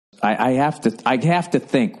I have to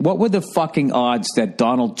think, what were the fucking odds that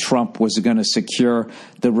Donald Trump was going to secure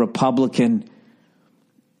the Republican,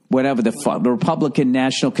 whatever the Republican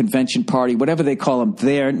National Convention Party, whatever they call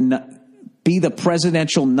them, be the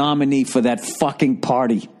presidential nominee for that fucking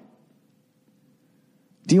party?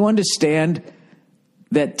 Do you understand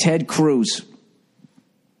that Ted Cruz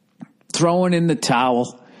throwing in the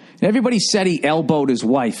towel? Everybody said he elbowed his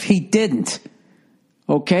wife. He didn't.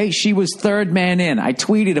 Okay? She was third man in. I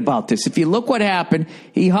tweeted about this. If you look what happened,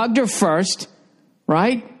 he hugged her first,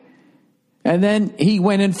 right? And then he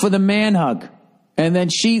went in for the man hug. And then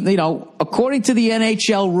she, according to the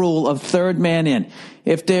NHL rule of third man in,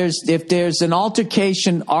 if there's an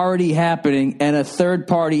altercation already happening and a third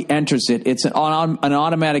party enters it, it's an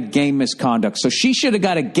automatic game misconduct. So she should have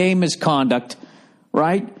got a game misconduct,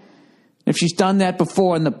 right? If she's done that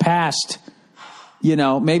before in the past,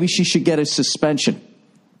 maybe she should get a suspension.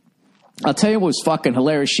 I'll tell you what was fucking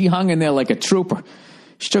hilarious. She hung in there like a trooper.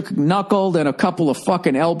 She took a knuckle and a couple of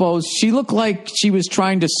fucking elbows. She looked like she was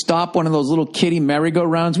trying to stop one of those little kiddie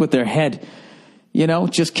merry-go-rounds with her head.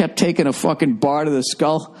 Just kept taking a fucking bar to the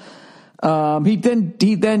skull. He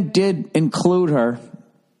then did include her.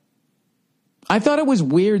 I thought it was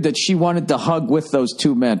weird that she wanted to hug with those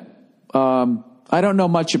two men. I don't know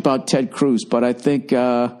much about Ted Cruz, but I think,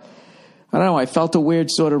 I don't know, I felt a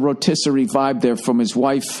weird sort of rotisserie vibe there from his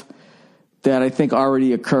wife that I think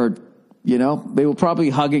already occurred. They were probably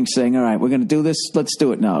hugging, saying, all right, we're going to do this. Let's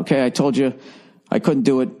do it now. Okay. I told you I couldn't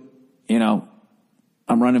do it.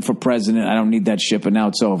 I'm running for president. I don't need that shit, but now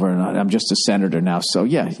it's over. And I'm just a senator now. So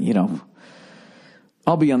yeah,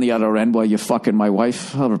 I'll be on the other end while you're fucking my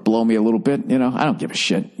wife. I'll blow me a little bit. I don't give a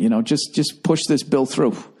shit. Just push this bill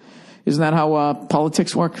through. Isn't that how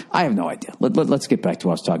politics work? I have no idea. Let's get back to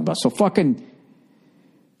what I was talking about. So fucking,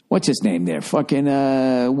 what's his name there? Fucking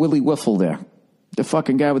Willie Wiffle there. The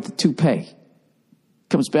fucking guy with the toupee.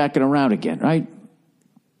 Comes back and around again, right?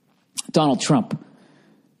 Donald Trump.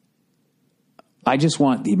 I just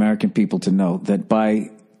want the American people to know that by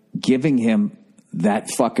giving him that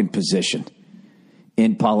fucking position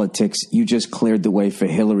in politics, you just cleared the way for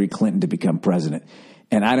Hillary Clinton to become president.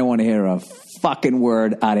 And I don't want to hear a fucking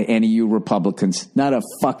word out of any of you Republicans. Not a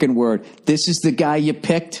fucking word. This is the guy you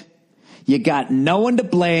picked. You got no one to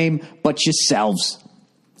blame but yourselves.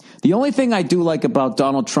 The only thing I do like about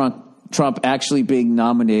Donald Trump actually being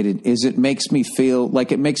nominated is it makes me feel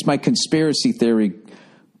like it makes my conspiracy theory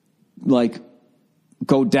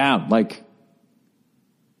go down. Like,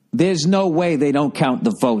 there's no way they don't count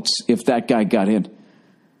the votes if that guy got in.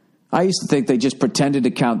 I used to think they just pretended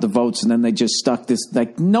to count the votes and then they just stuck this,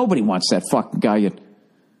 like, nobody wants that fucking guy in.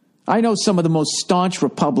 I know some of the most staunch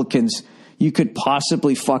Republicans you could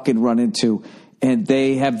possibly fucking run into, and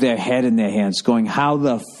they have their head in their hands going, how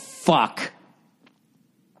the fuck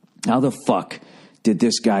did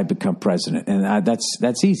this guy become president? And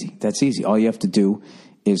that's easy. That's easy. All you have to do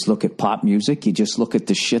is look at pop music. You just look at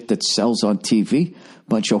the shit that sells on TV.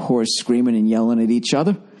 Bunch of whores screaming and yelling at each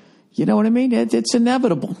other. You know what I mean? It's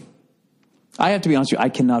inevitable. I have to be honest with you. I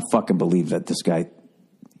cannot fucking believe that this guy,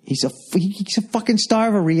 he's a fucking star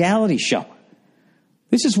of a reality show.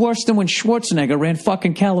 This is worse than when Schwarzenegger ran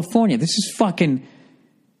fucking California. This is fucking,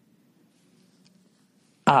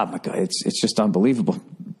 oh my God, it's just unbelievable.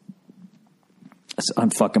 It's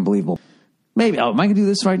unfucking believable. Maybe, am I going to do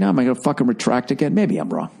this right now? Am I going to fucking retract again? Maybe I'm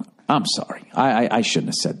wrong. I'm sorry. I shouldn't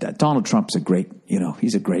have said that. Donald Trump's a great,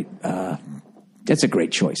 he's a great, that's a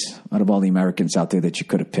great choice out of all the Americans out there that you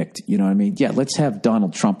could have picked. You know what I mean? Yeah, let's have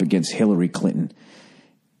Donald Trump against Hillary Clinton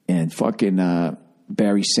and fucking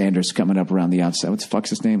Barry Sanders coming up around the outside. What the fuck's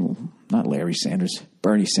his name? Not Larry Sanders.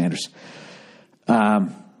 Bernie Sanders. What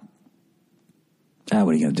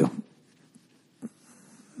are you going to do?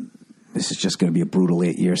 This is just going to be a brutal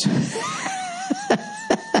 8 years.